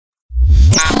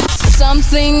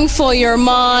Something for your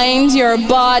mind, your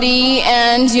body,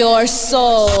 and your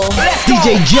soul.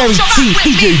 DJ Jerry T.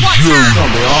 DJ Jerry.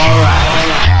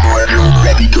 Alright.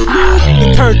 Ready to move.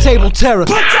 The turntable terror.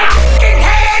 Put your fucking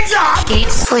hands up. Eat,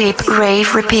 sleep,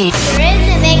 rave, repeat. You're in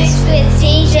the mix with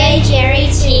DJ Jerry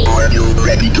T. Are you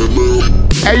ready to move?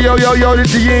 Hey yo,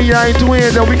 this the Yin Yang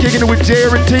Twins, and we kicking it with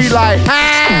Jerry T like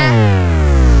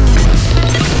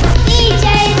DJ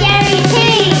Jerry T.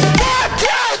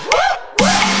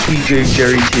 DJ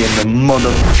Jerry T in the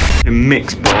motherfucking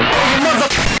mix, bro.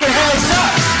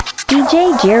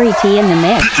 DJ Jerry T in the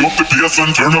mix. Pick up the PS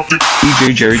and turn up the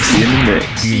DJ Jerry T in the mix.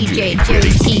 DJ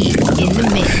Jerry T in the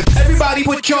mix. Everybody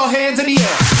put your hands in the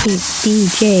air. It's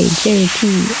DJ Jerry T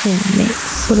in the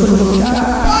mix. 1,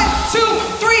 2,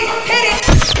 3, hit it.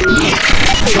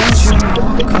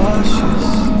 I'm cautious.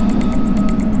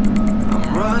 I'm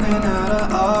running out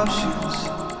of options.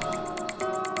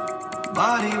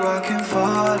 Body rocking,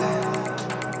 falling,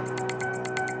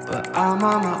 but I'm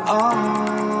on my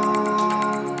own.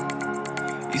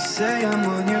 You say I'm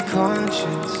on your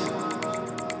conscience.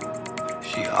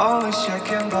 She always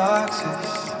checking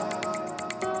boxes.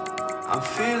 I'm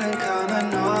feeling kinda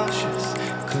nauseous,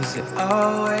 'cause it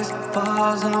always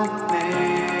falls on me.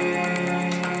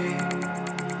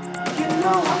 You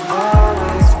know I'll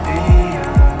always be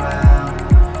around.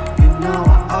 You know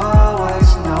I always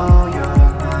know you're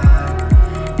mine.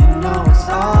 You know it's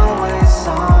always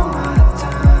on my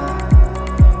time.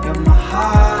 You're my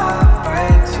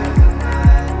heartbreak to the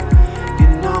night. You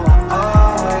know I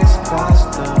always cross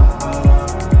the road.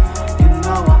 You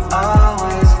know I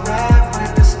always live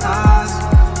with the stars.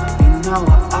 You know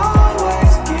I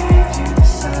always give you the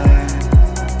same.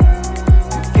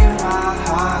 You give my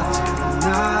heart to the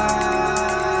night.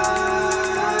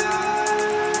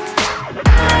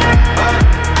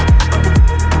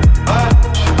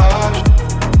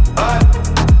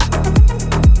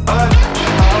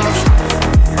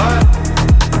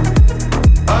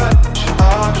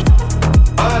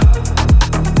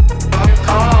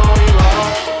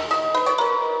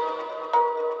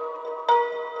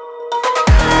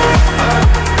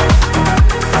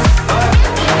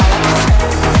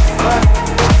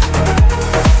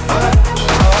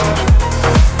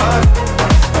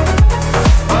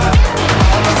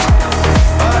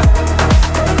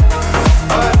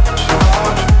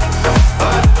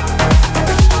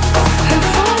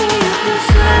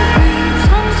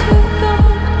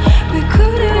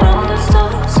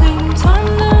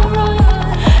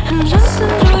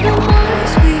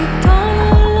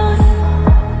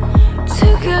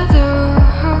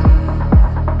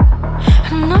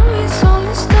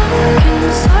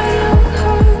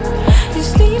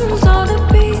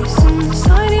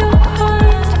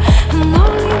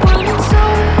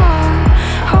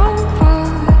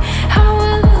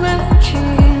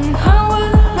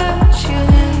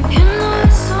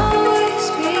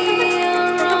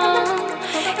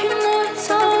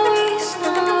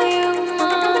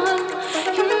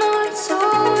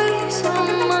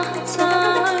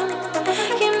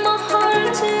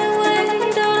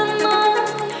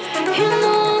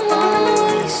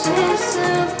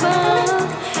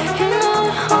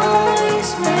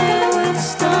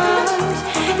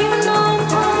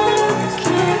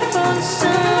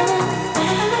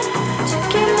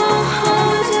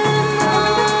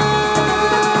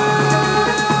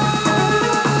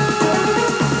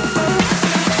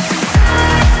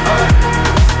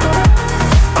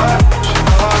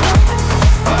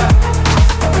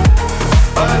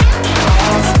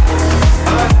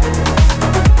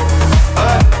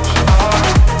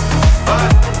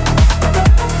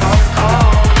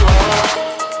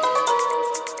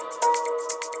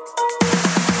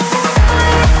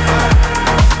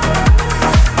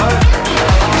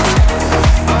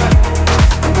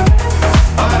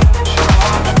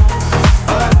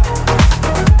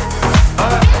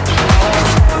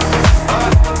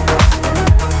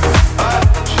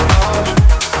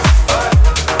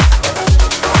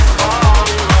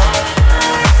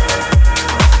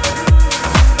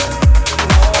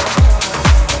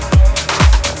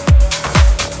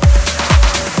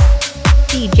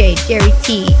 Jerry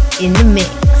T in the mix.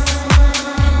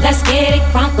 Let's get it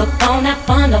crunk up on that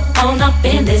fun up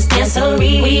in this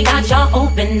dancery. We got y'all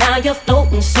open, now you're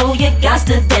floating, so you got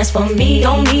to dance for me.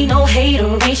 Don't need no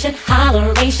hateration,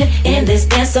 holleration in this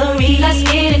dancery. Let's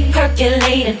get it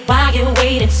percolated while you're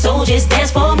waiting, so just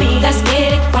dance for me. Let's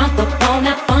get it crunk up on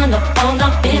that fun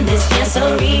up in this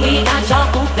dancery. We got y'all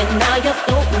open, now you're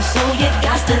floating, so you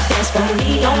got to dance for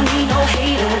me. Don't need no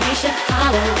hateration,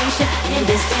 holleration in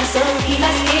this dancery.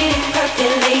 Let's get it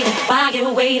percolated while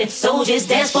you're waiting, so just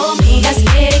dance for me. Let's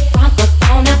get it crunk up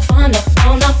on that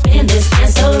fun up in this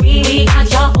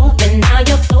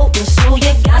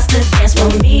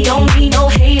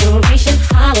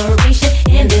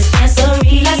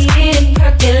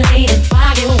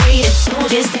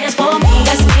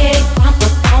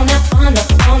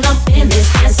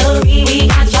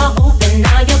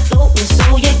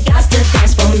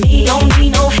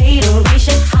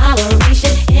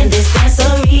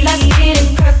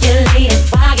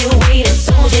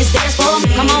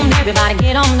gotta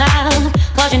get on now,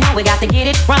 cause you know we got to get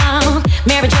it wrong.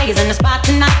 Mary J is in the spot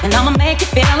tonight, and I'ma make you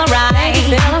feel alright.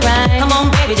 Come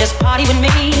on, baby, just party with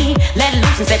me. Let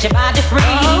loose and set your body free.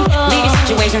 Leave your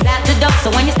situations at the door,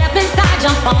 so when you step inside,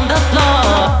 jump on the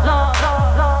floor.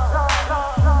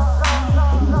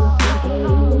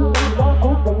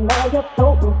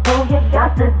 So you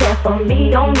got to dance for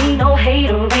me. Don't need no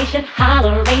hateration,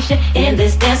 holleration in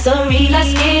this dancery.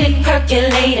 Let's get it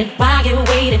percolated while you're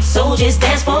waiting. So just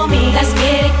dance for me. Let's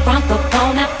get it crunk up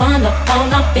on that fun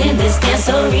up in this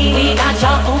dancery. We got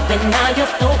y'all open, now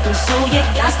you're floating. So you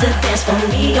got to dance for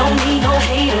me. Don't need no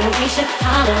hateration,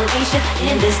 holleration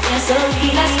in this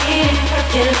dancery. Let's get it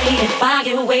percolated while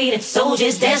you're waiting. So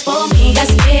just dance for me.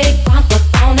 Let's get it crunk up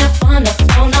on that fun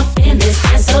up in this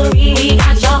dancery. We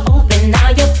got y'all open, now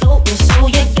you're floating, so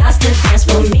you got to dance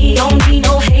for me. Don't need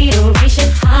no hateration,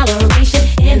 holleration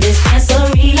in this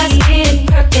dancery. Let's get it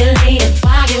percolated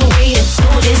while you're waiting, so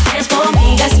just dance for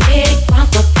me. Let's get it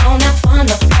crunk up on that fun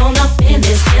up in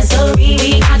this dancery.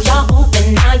 We got y'all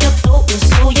open, now you're floating,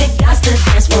 so you got to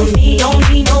dance for me. Don't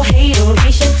need no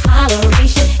hateration,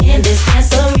 holleration in this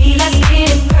dancery. Let's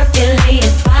get it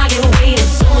percolated while you're waiting,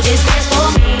 so just dance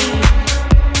for me.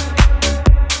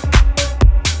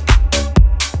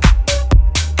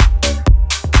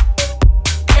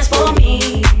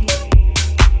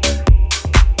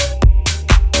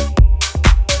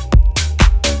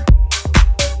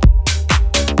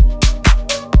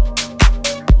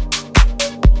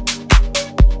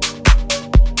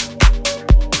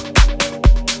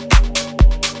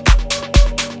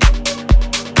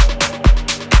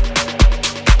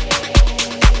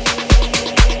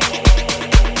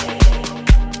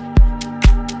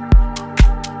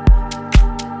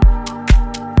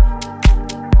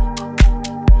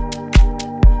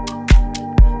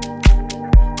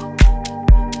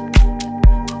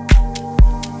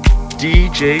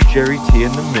 DJ Jerry T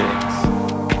in the mix.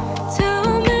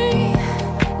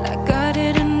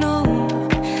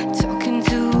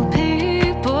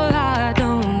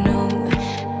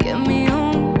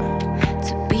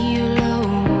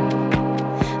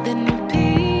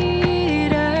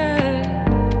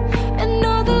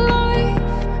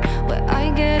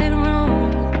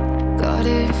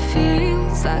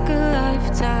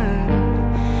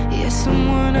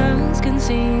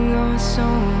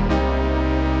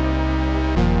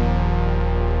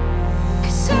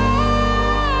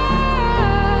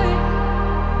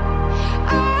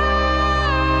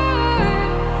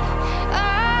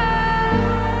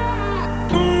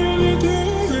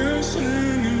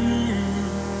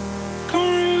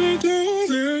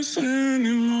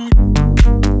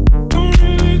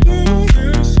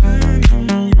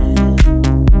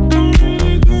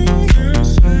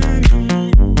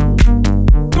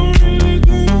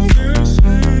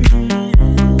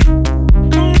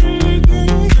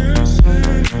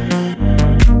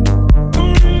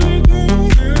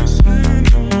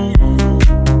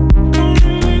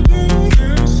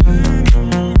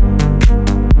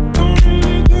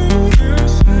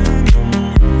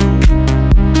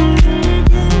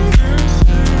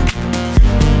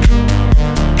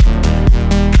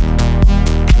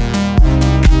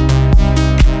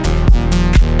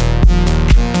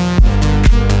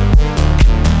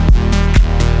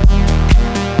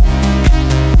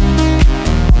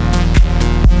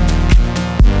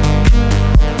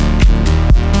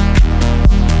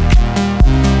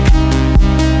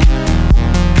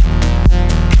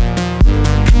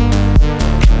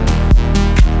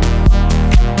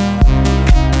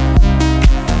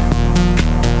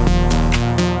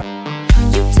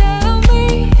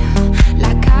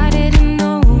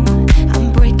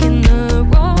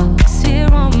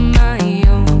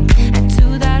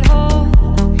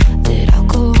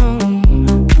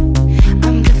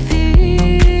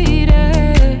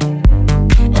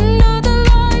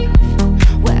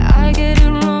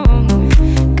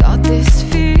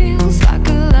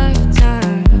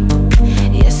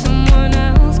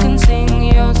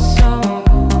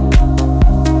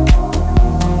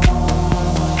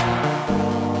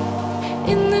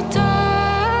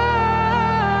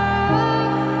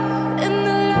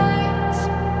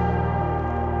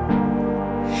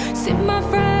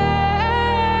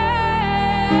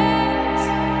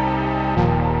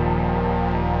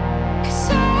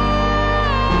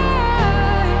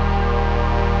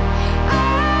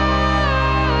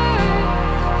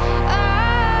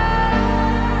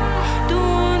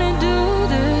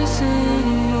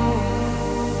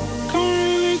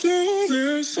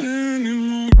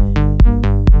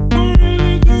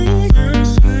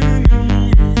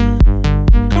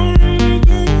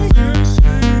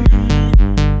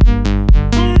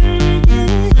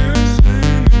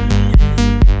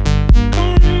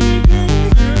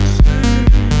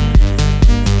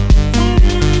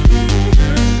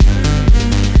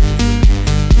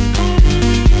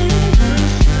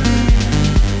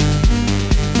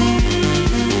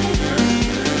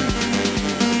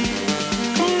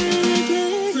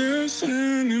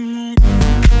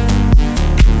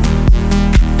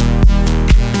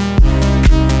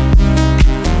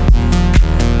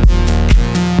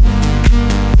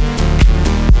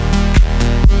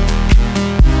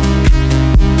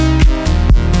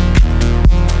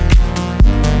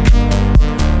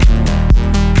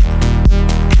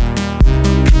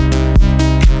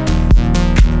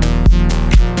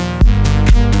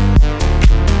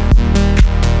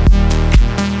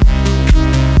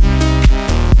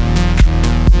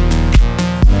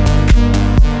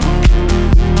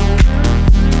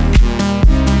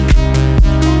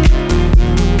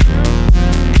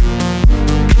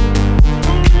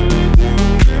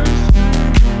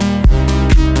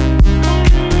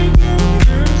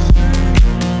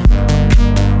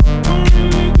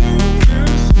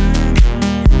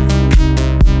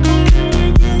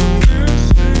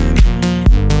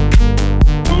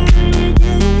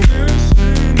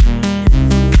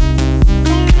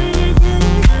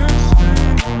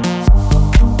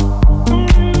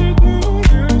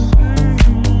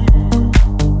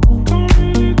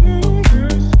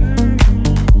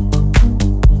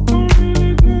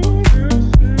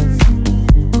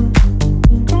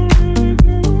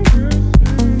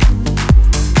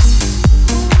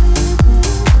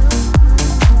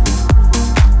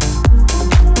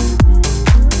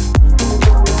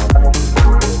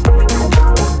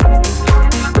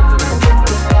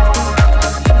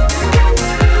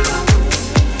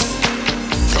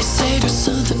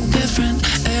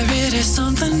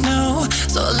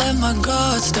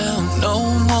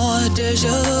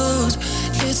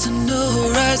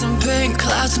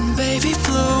 clouds and baby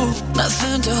blue.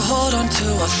 Nothing to hold on to,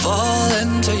 I fall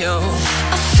into you.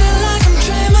 I feel like I'm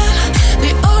dreaming,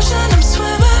 the ocean I'm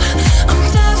swimming. I'm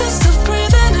never still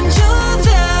breathing and you're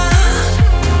there.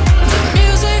 The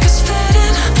music is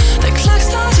fading, the clock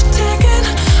starts ticking.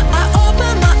 I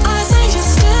open my eyes and you're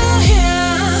still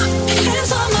here.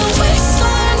 Hands on my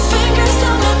waistline, fingers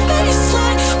on my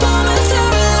baseline.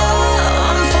 Momentary love,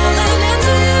 I'm falling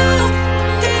into you.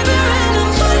 Deeper in a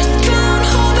breakdown,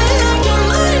 hoping like you're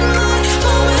mine.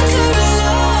 Momentary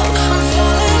love, I'm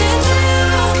falling into you.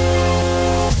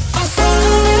 I'm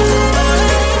falling into you.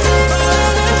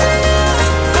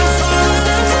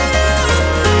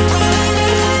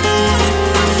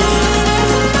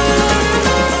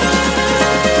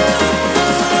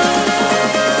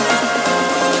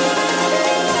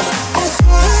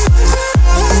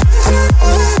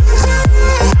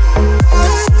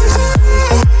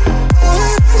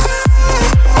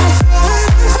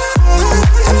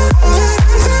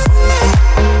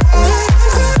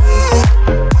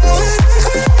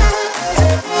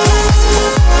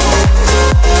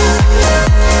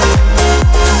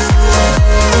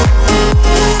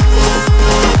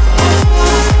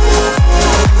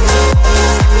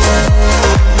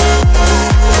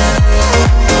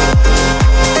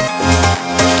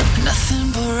 Nothing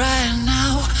but right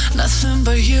now, nothing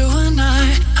but you and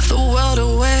I. The world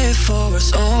away for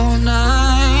us all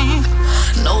night.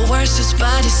 No words, just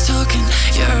bodies talking.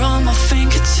 You're on my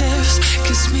fingertips.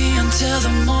 Kiss me until the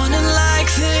morning like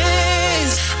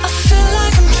this. I feel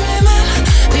like I'm dreaming,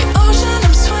 the ocean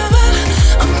I'm swimming.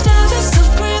 I'm never still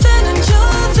breathing and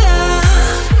you're there.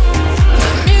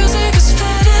 The music is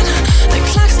fading, the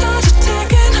clock starts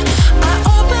ticking. I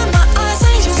open my eyes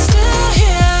and you're still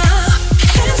here.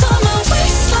 Hands on my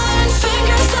waistline,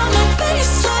 fingers on my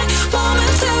baseline.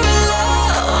 Momentary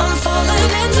love, I'm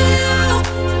falling into you.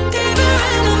 Deeper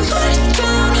in a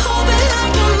breakdown, hoping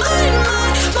like you're mine.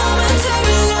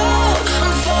 Momentary love,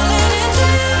 I'm falling into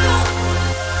you.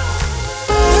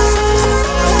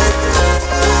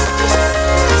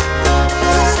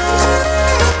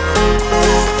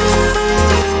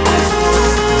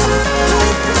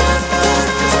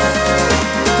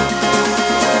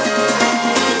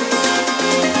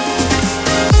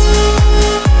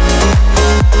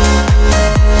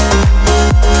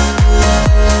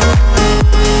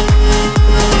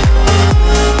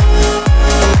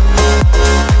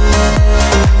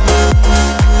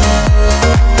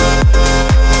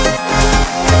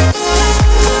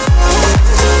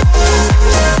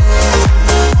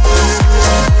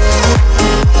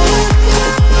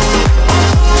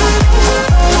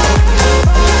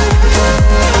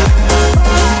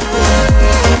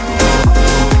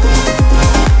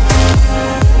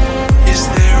 Is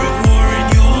there a war in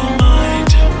your mind?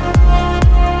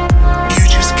 You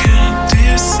just can't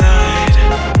decide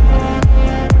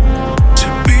to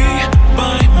be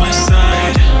by my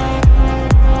side.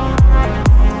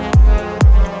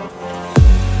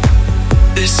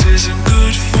 This isn't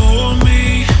good for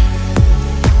me.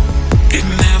 It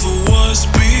never was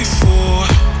before.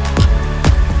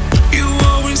 You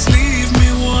always leave me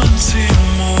wanting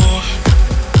more.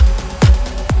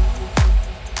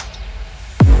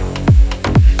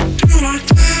 Do I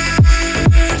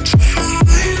dare to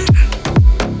find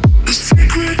the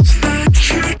secrets that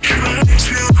you try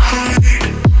to hide?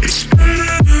 It's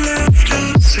better left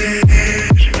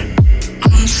unsaid,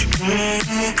 unspoken.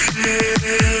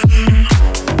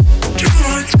 Do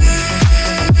I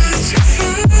dare to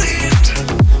find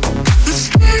the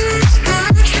spirits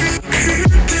that you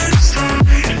keep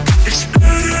inside? It's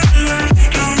better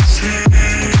left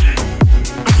unsaid,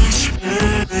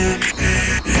 unspoken.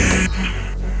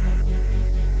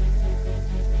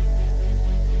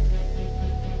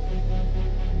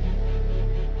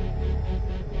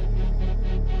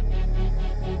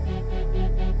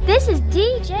 This is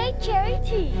DJ Cherry T.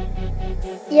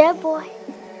 Yeah, boy.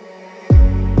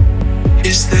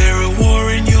 Is there a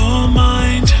war in your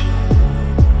mind?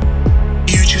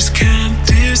 You just can't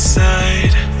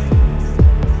decide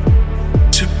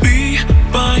to be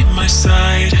by my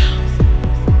side.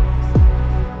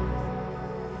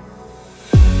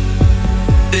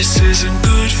 This isn't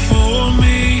good for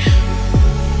me.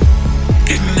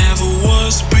 It never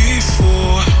was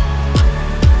before.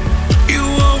 You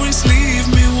always leave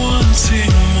me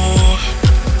wanting more.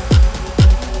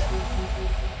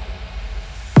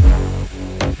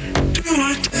 Do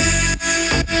I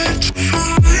dare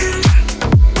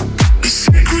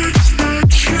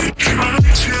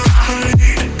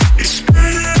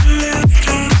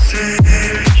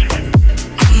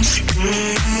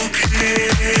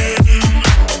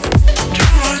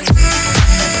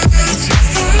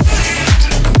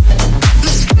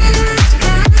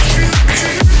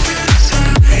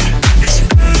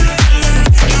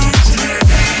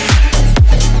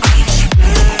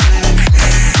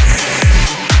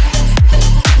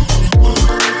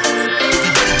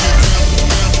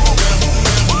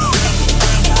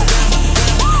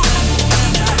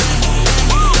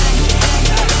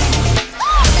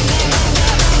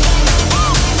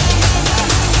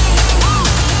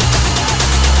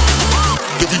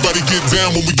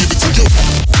down when we give it to you.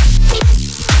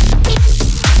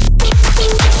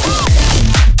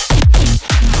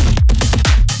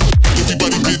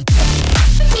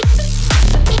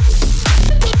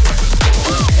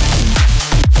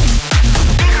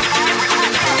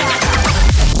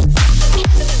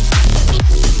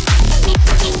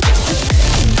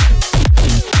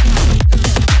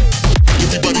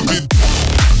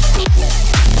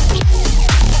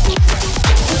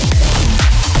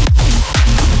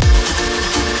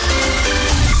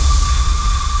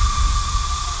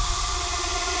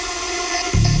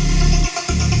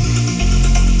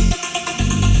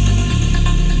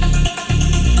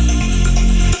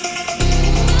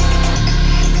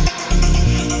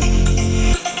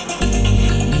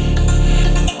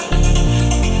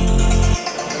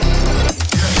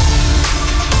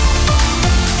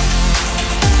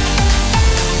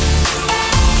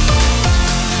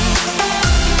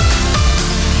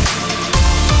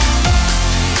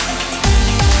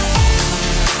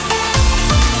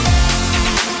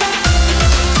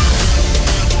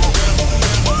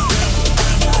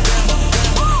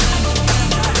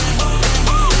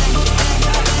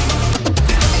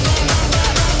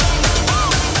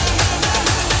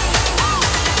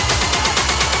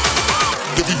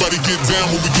 Everybody get down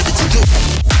when we give it to you.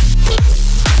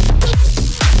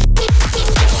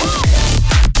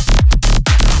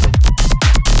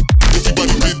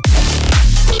 Everybody get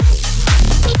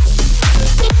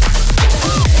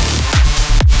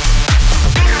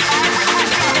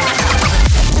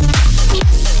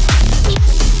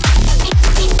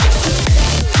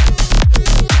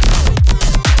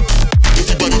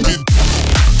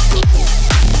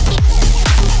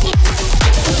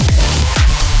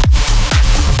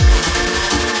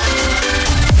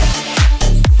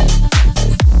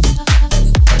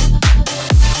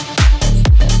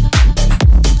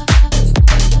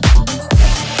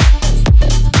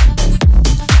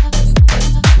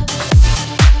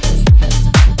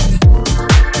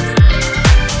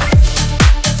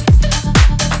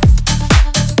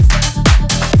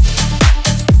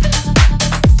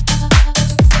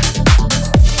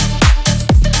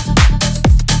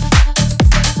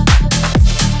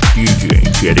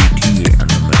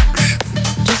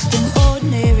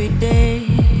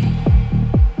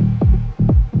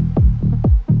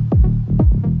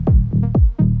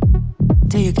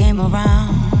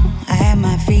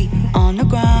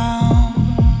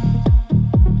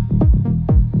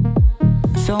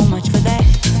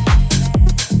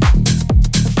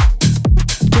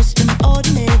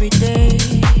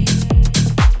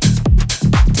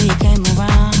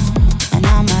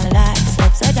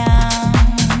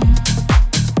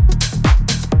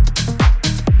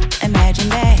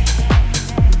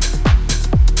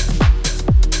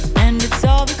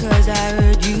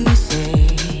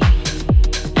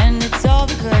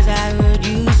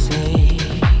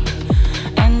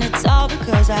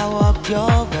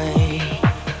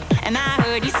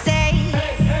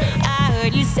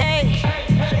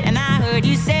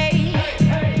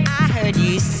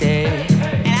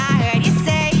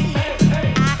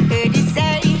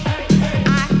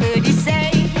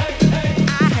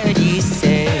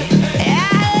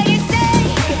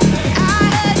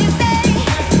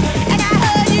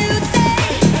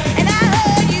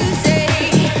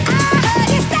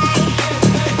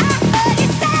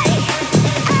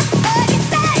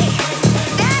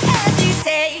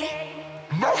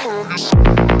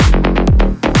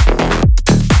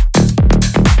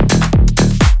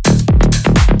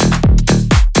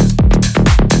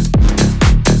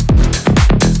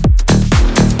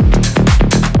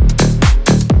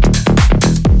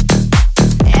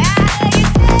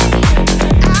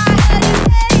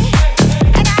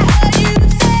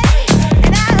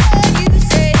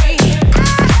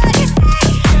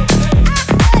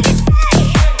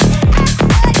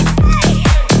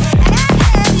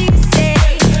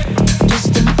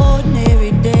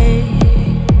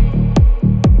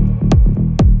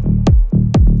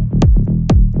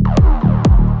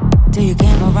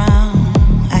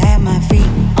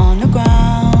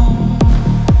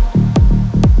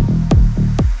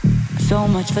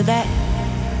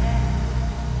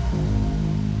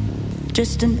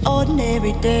just an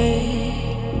ordinary day.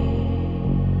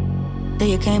 Then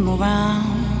you came around,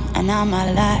 and now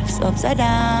my life's upside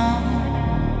down.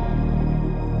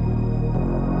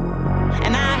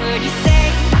 And I heard you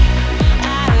say,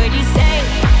 I heard you say,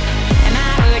 and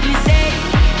I heard you say,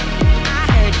 I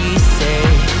heard you say,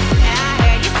 and I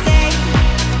heard you say,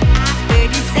 I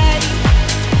heard you say,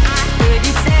 I heard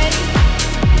you say, I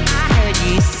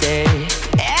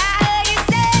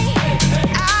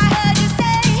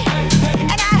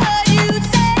heard you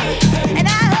say. And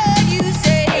I heard you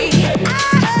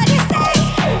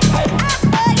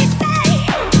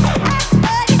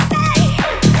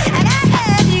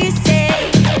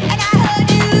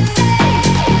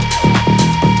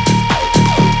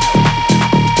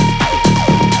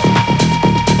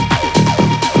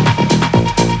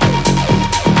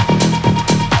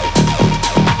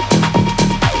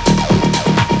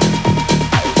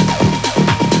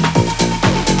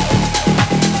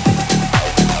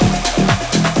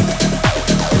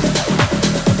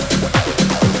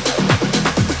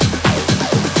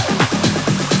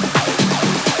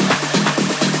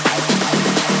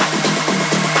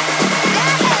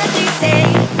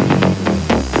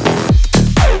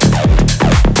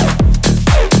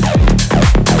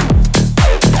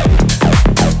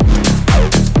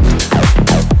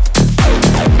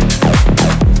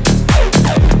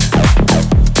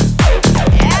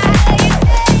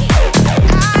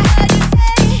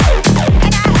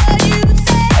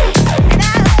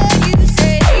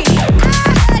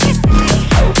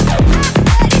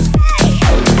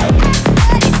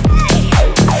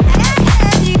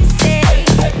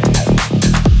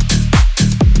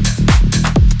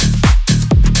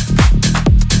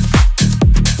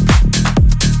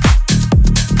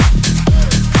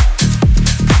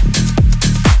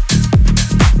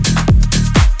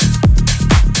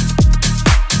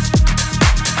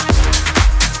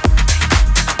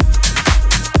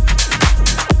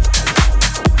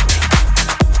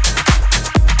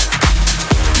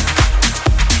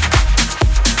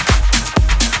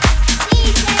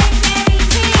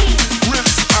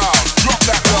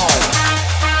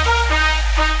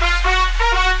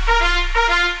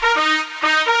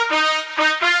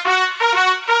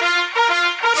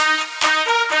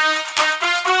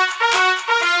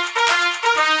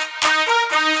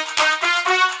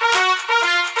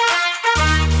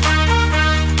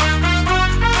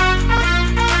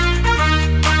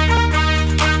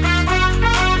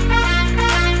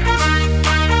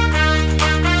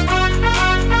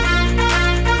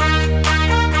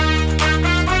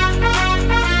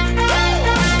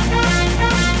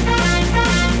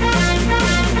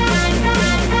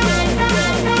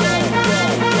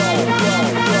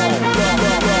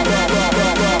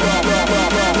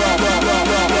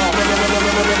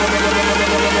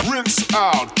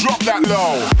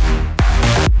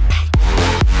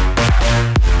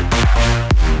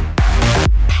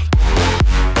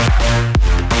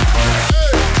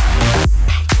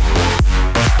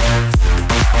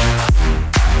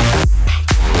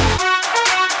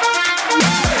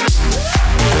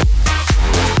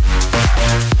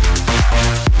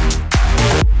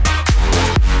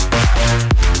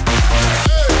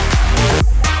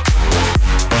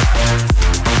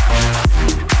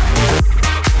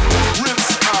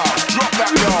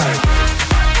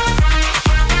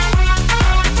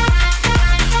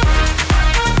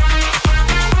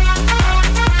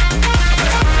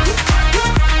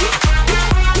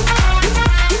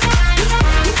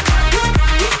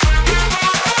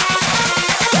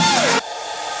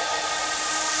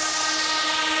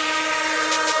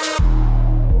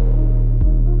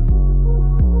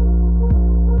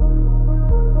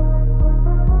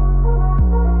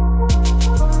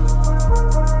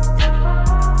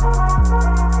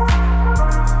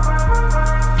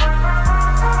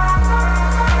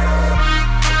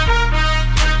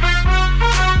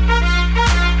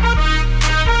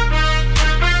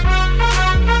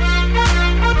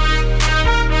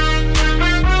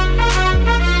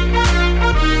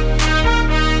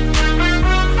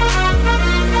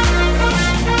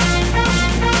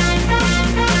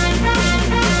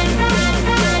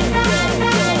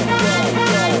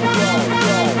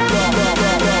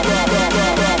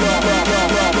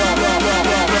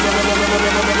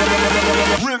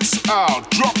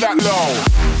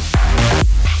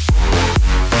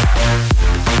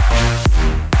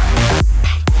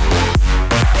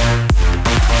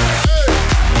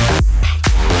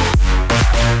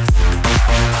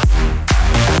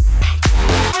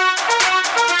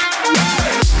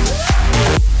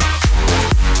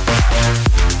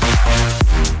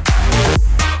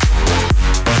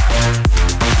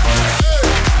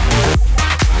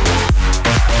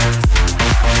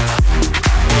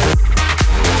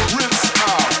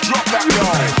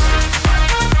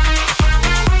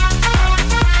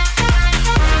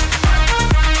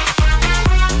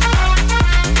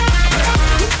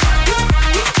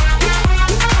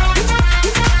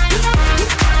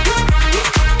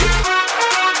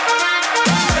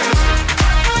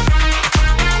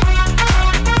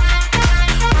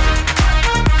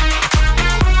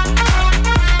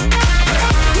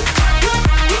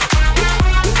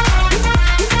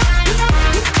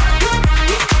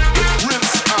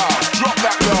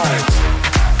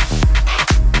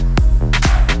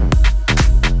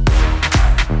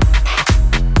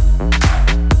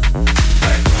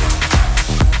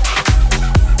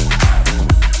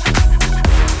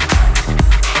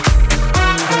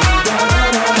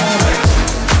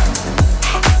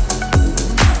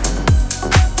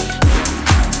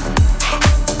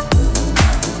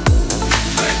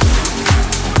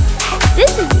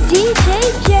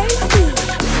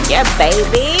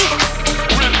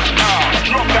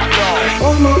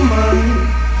on my mind,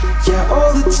 yeah,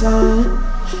 all the time.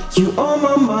 You on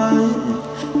my mind,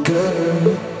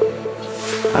 girl.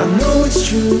 I know it's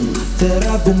true that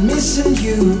I've been missing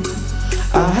you.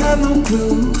 I had no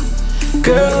clue,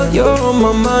 girl, you're on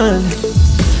my mind.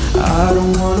 I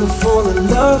don't wanna fall in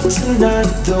love tonight,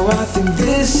 though I think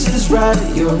this is right.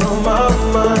 You're on my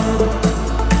mind.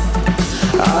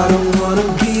 I don't wanna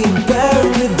be in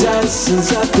paradise,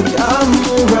 since I think I'm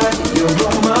alright. You're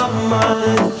on my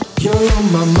mind. You're on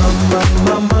my mind,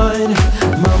 my mind,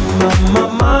 my mind, my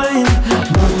mind,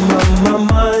 my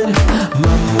mind,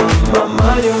 my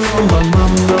mind. You're on my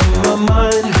mind, my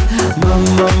mind, my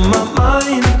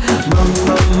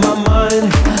mind,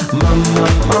 my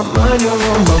mind, my mind. You're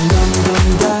on my mind, dum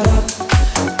da da,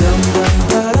 dum da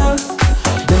da,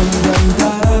 dum da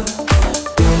da,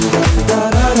 dum da da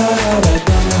da da,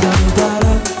 dum da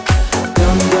da,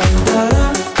 dum da da,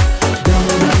 dum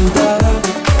da da, dum da da.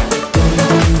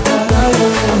 You're on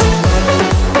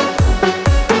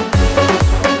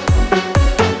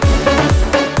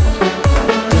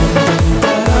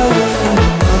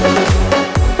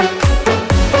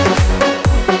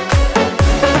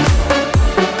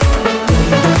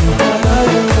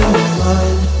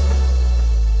mind.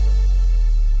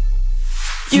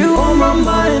 You on my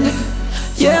mind,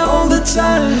 yeah, all the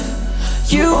time.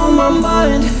 You on my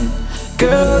mind,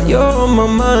 girl, you're on my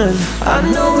mind. I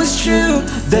know it's true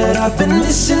that I've been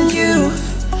missing you.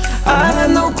 I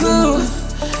had no clue,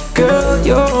 girl,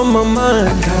 you're on my mind.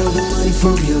 I got all the money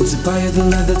for real to buy you the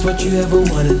love, that's what you ever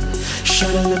wanted.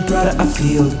 Shining and brighter I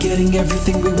feel, getting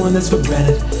everything we want, that's for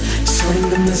granted. Sorting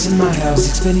the mess in my house,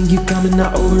 expecting you coming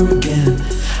out over again.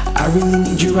 I really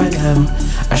need you right now,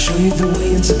 I show you the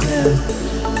way into glam.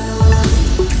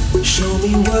 Show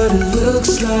me what it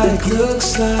looks like,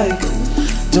 looks like.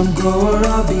 Don't go or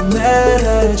I'll be mad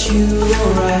at you,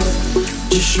 alright.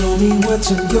 Just show me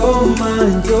what's on your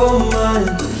mind, your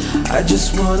mind. I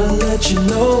just wanna let you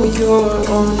know you're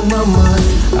on my mind.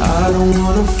 I don't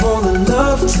wanna fall in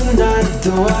love tonight,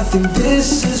 though I think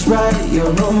this is right.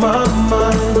 You're on my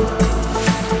mind.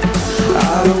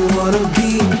 I don't wanna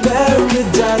be in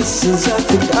paradise, since I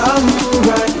think I'm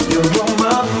alright. You're on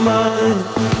my mind.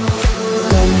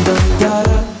 Dum dum da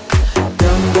da,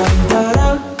 dum dum da da,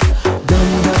 dum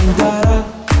dum da da,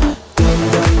 dum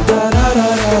dum da da da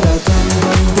da, dum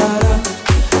dum da da,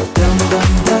 dum dum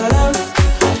da da,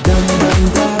 dum dum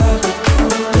da da, dum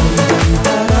dum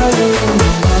da da. You're on my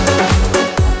mind. Dum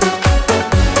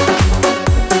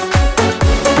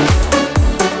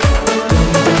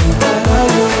dum da da,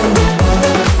 you're on my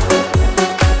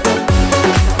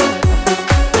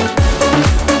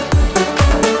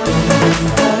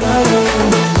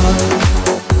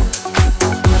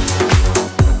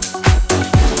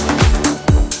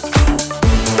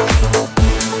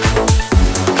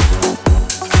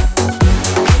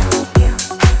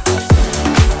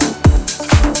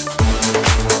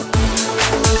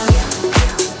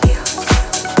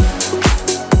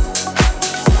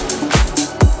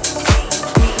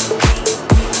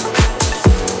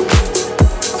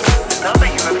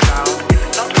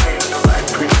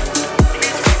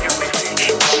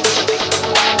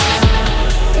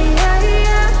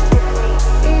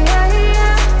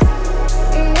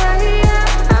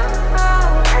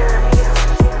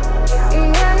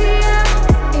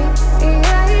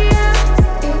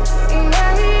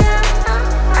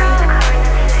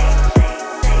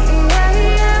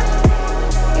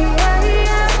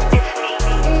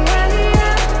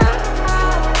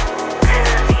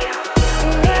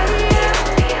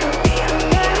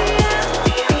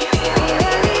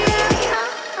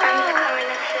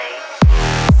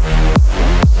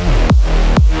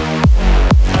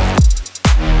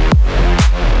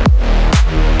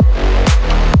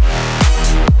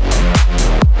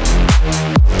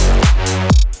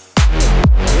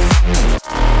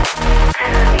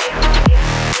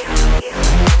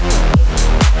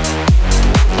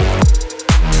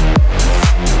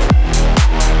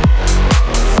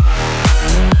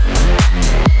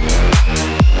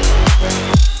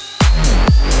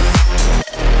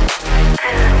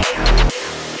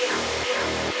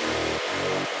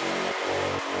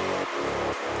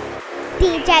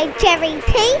DJ Jerry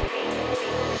T.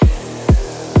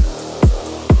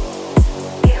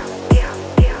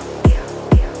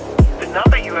 The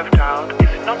number you have dialed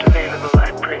is not available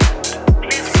at present.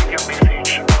 Please leave your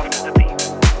message after the beep.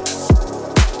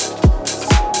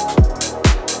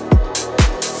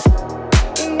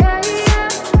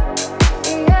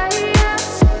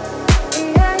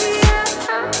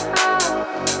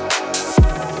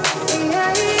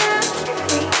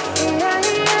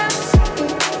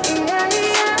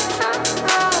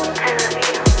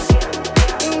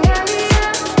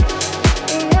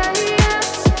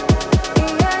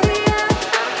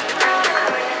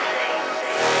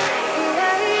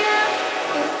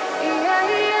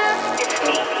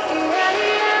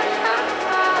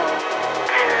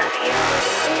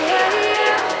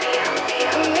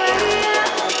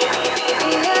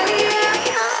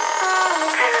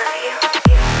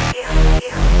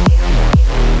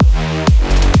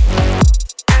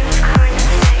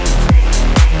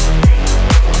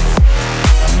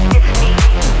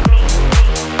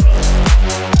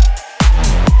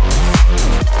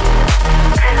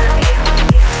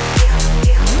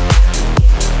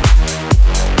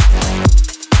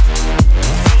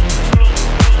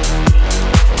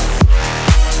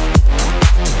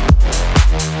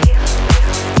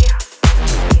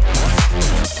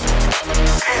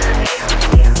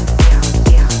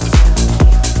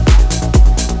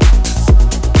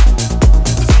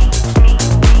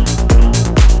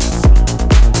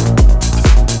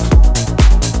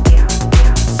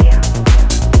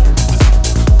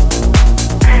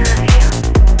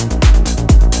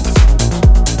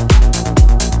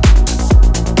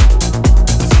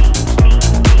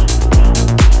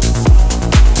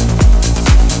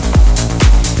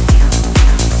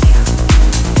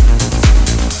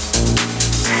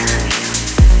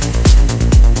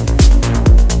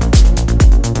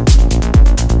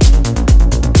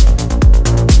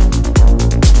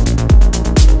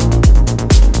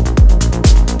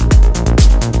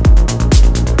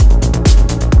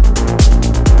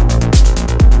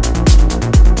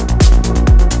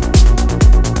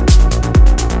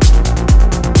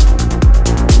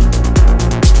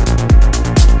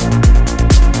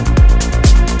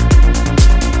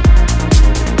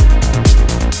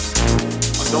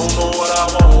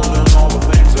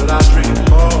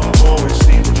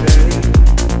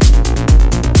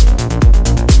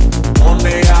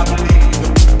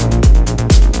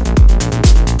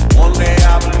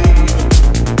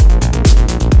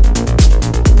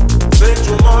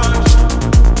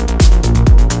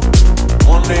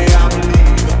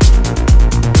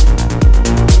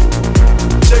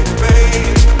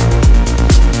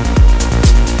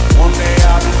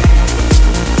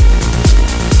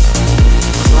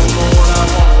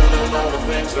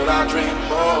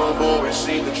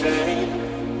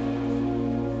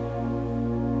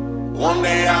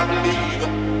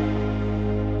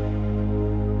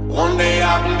 One day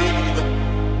I believe it.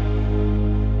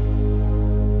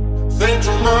 Think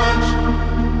too much.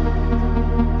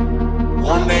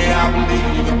 One day I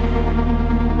believe it.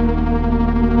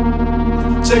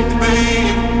 Take the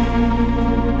bait.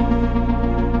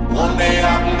 One day I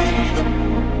believe it.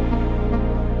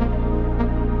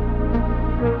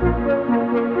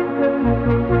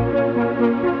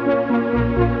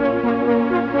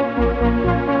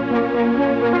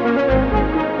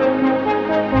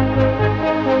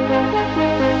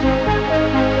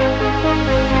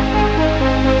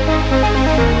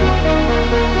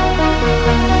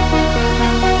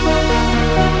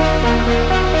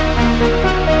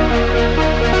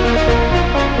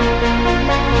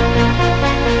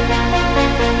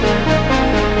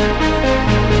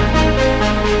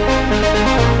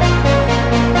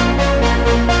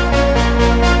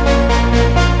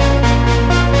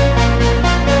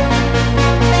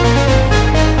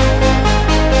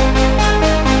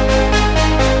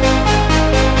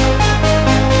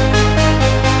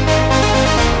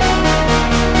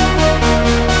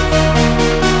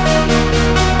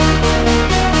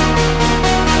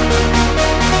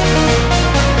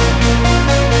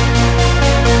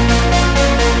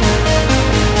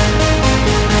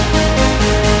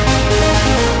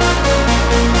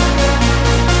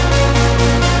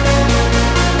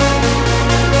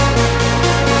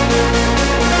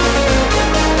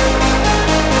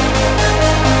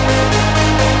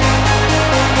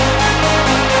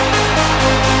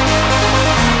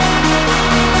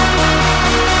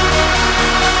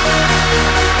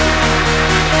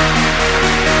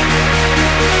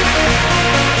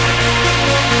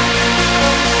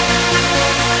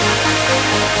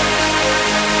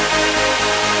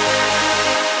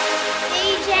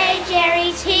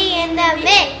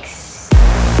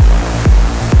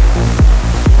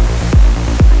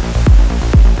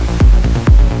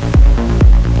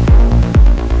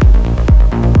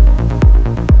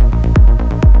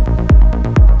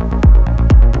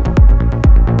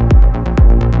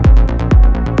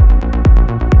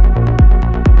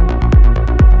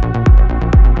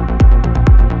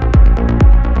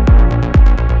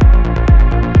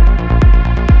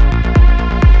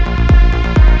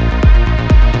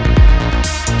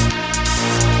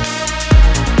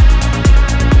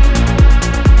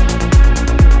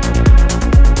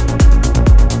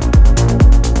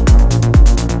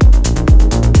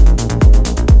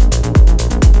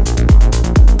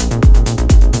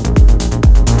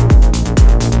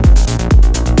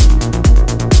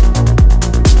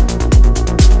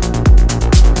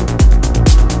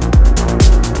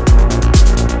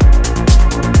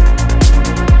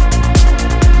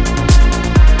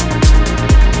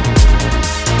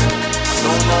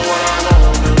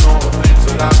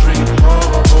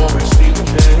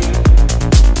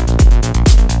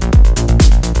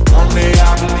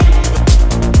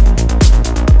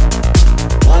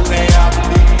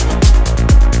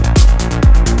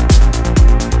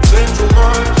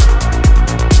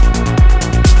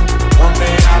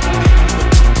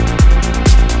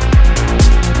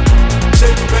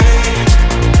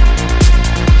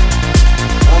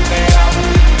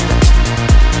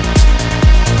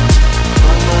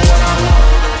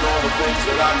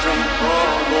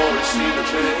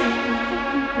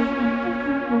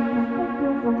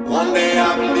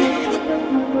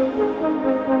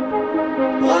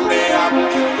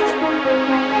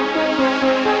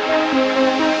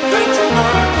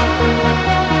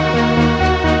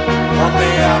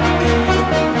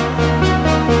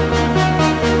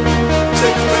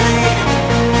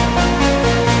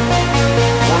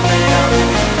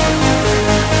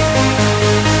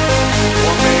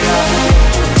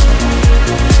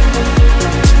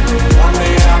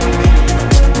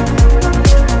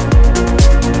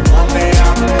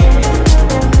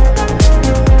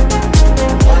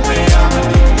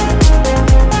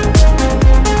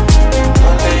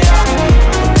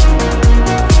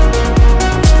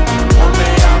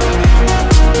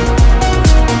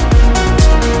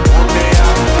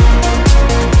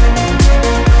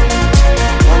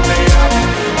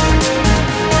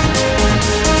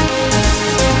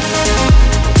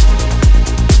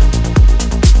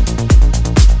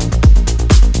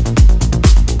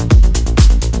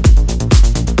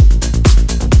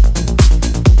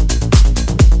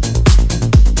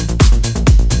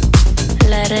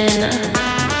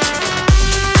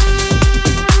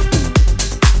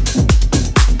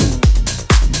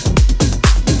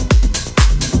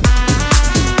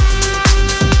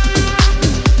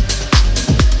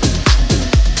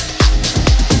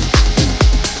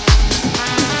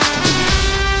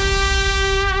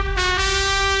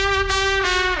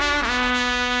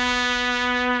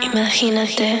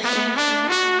 Imagínate,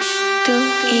 tú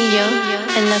y yo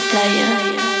en la playa,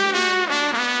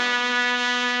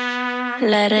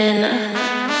 la arena,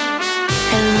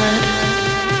 el mar,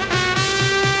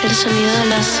 el sonido de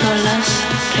las olas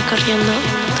recorriendo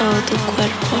todo tu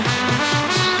cuerpo.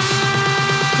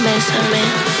 Bésame,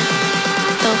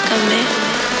 tócame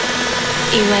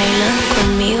y baila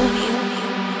conmigo.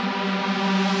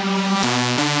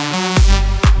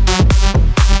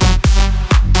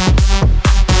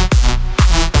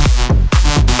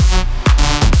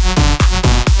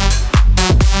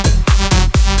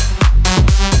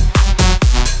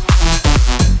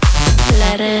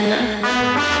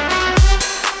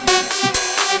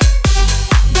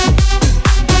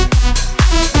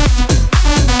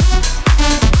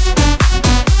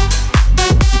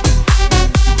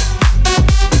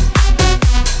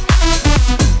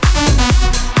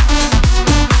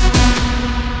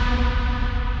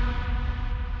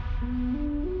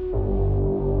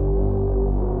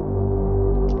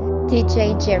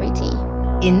 DJ Jerry T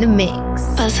in the mix.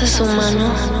 Pasa su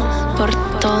mano por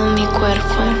todo mi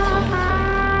cuerpo.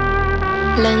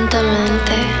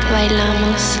 Lentamente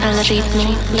bailamos al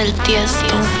ritmo del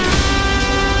Tiesto.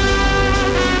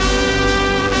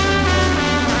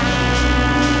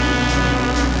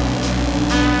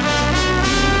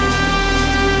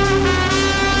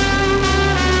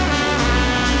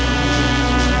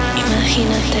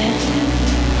 Imagínate,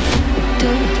 tú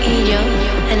y yo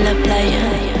en la playa,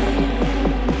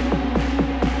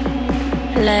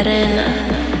 la arena,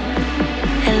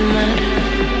 el mar,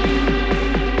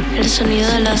 el sonido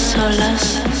de las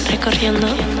olas recorriendo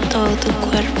todo tu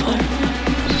cuerpo.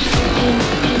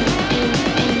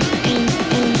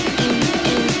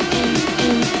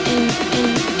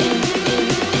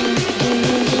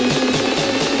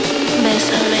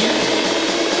 Bésame,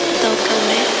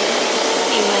 tócame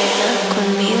y baila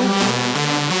conmigo.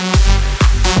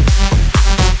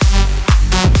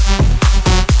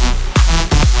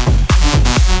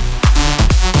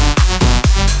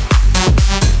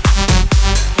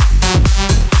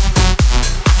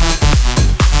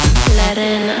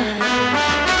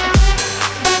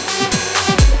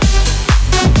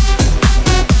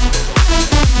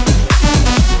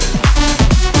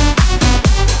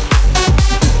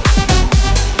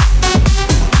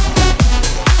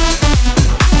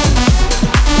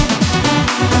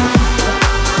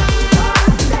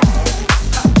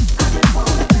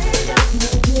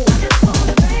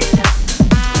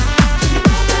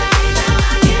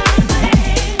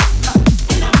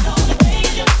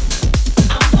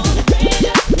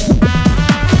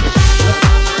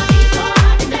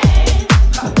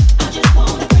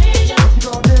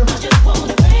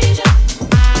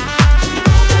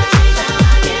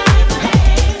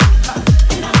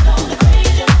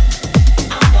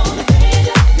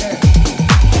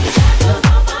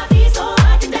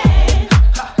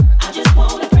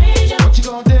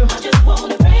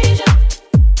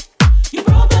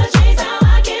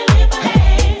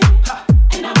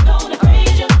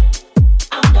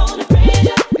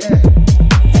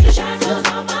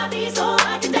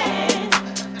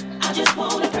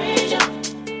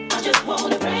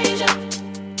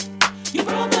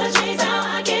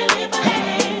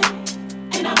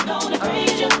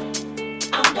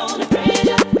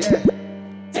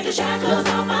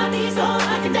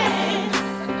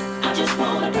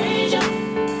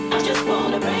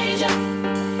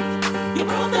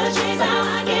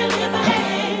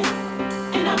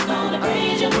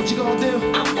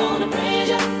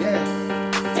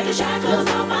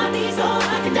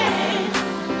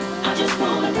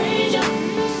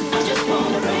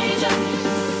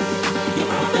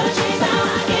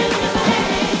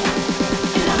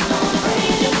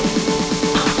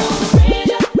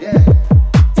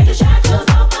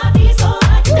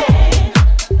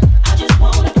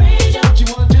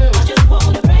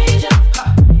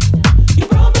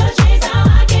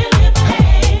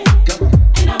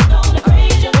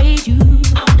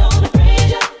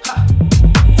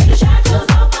 Shackles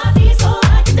off.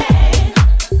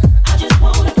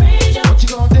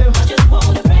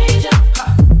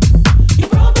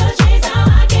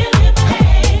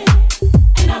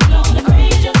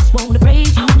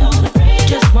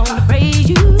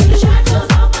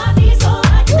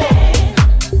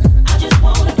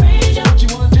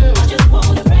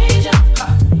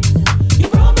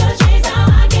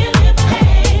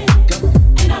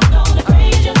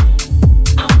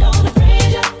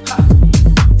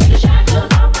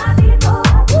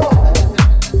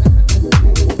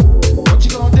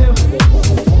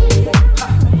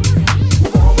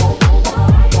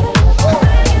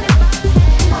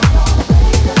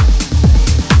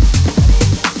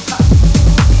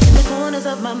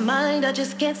 shadows of my mind, I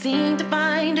just can't seem to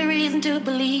find a reason to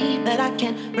believe that I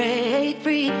can break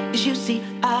free. Cause you see,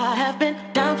 I have been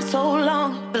down for so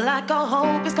long, feel like all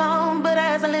hope is gone. But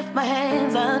as I lift my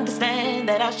hands, I understand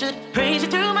that I should praise you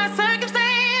through my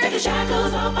circumstance. Take the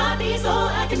shackles off my feet so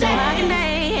I can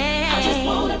dance. I just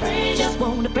wanna praise you, just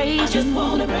wanna praise you, just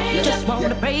wanna praise you, just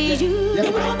wanna praise you.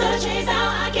 You broke the chains,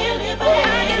 now I can lift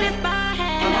my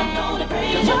hands, and I'm gonna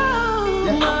praise you.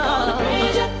 I'm gonna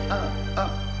praise you.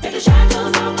 Take the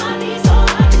shackles off my feet so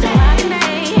I can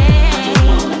dance. I just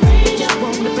wanna praise you, just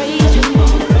wanna praise you, just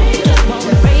wanna praise you, just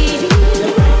wanna praise you. You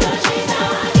broke the chains, now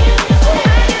I can lift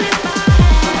my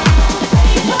hands, and I'm gonna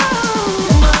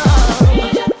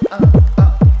praise you.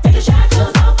 Take the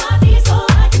shackles off my feet so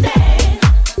I can dance.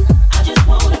 I just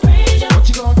wanna praise you. What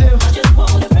you gonna do? I just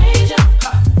wanna praise you.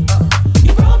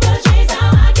 You broke the chains, now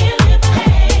I can lift my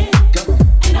hands,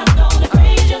 and I'm gonna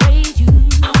praise you.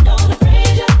 I'm gonna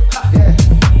praise you.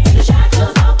 Take the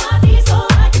shackles off my feet so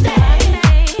I can dance.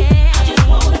 I just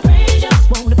wanna praise you. Just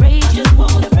wanna praise you. Just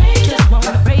wanna praise you. Just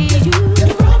wanna praise you.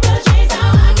 You broke the chains,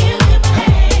 now I can lift my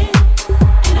hands,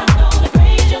 and I'm gonna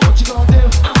praise you. What you gonna do?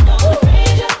 I'm gonna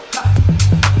praise you.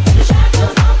 Take the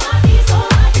shackles off my feet so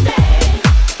I can dance.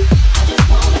 I just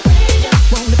wanna praise you.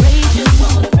 Wanna praise you. Just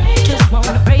wanna praise you. Just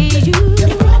wanna praise you.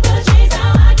 You broke the chains,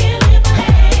 now I can lift my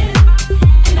hands,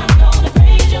 and I'm gonna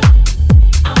praise you.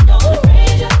 I'm gonna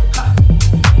praise you.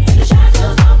 Take the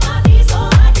shackles off my feet so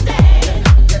I can dance.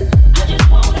 I just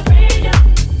wanna praise you.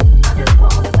 I just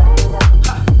wanna praise you.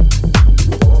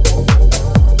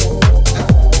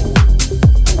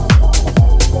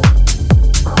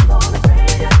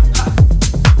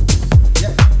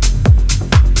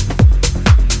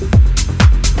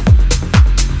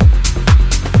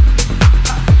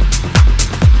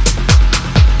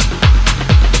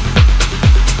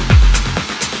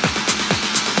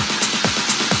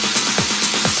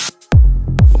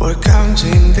 We're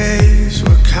counting days,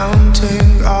 we're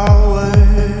counting hours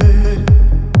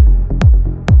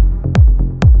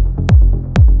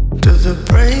to the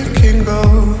breaking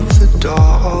of the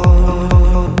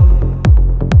dawn.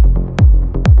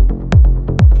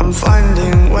 I'm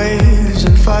finding ways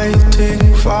and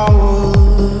fighting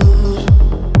fouls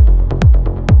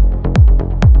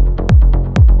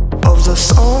of the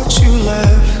thoughts you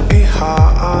left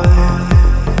behind.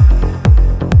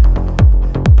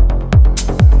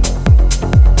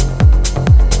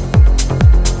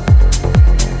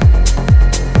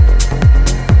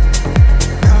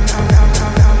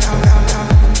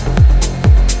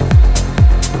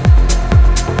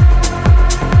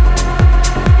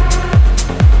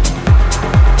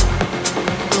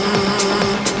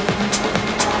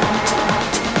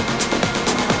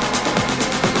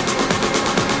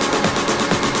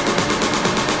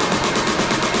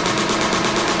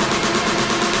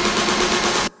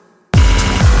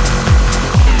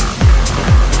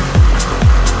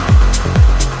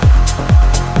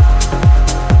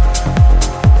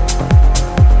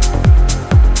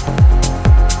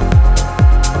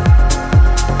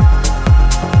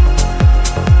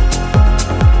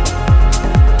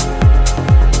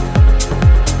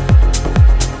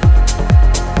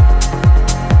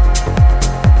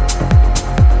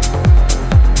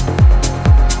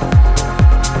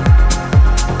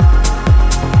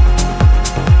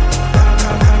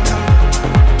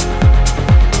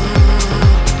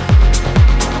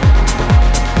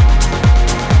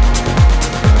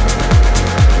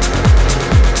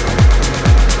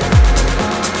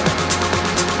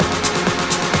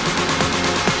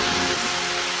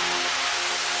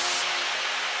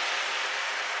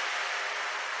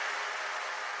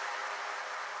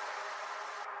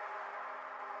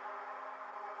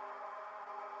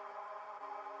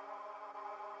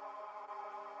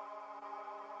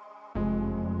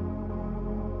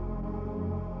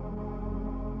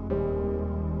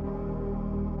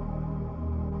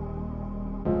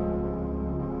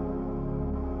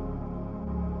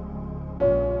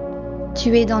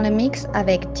 Tu es dans le mix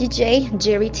avec DJ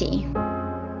Jerry T.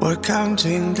 We're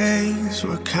counting days,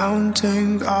 we're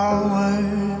counting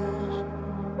hours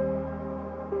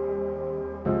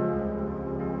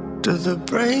to the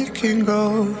breaking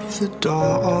of the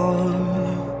dawn.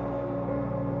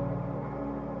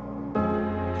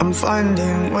 I'm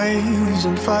finding ways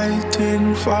and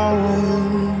fighting fouls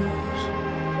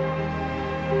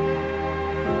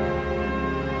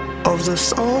of the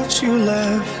thoughts you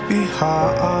left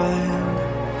behind.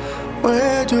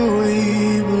 Where do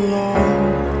we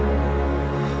belong?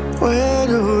 Where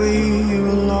do we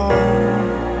belong?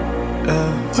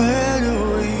 Yeah, where do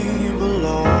we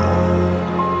belong?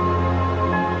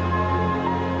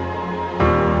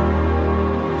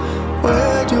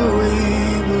 Where do we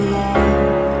belong?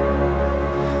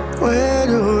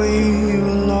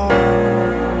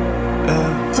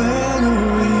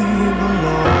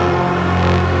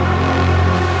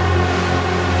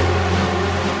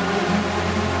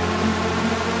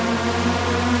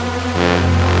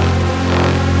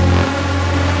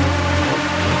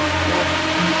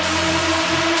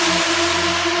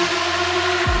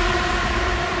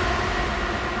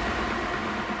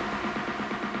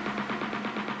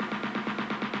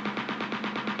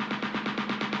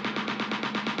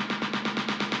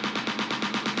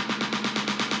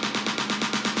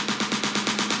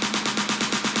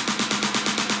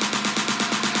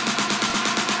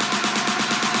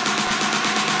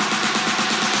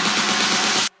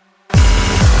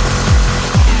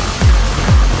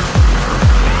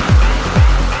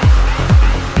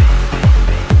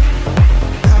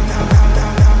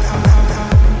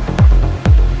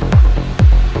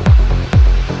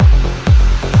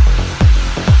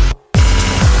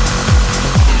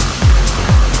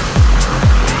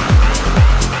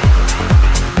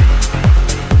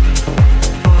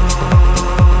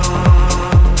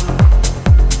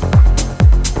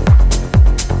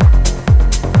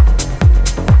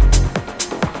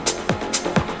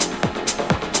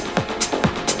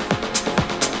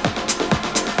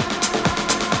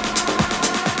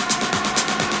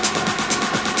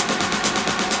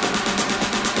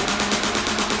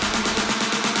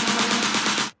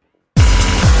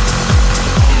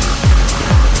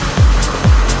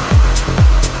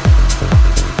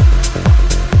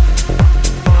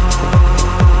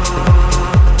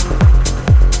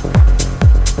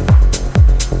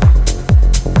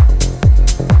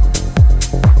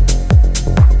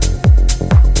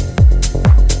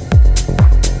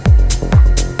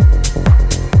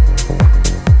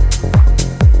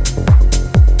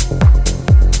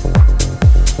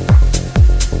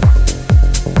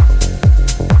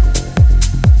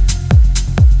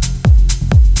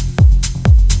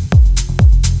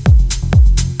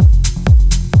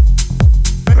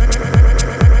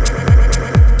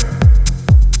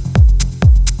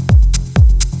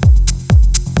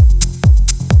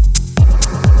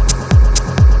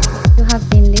 have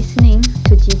been listening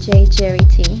to DJ Jerry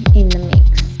T in the mix.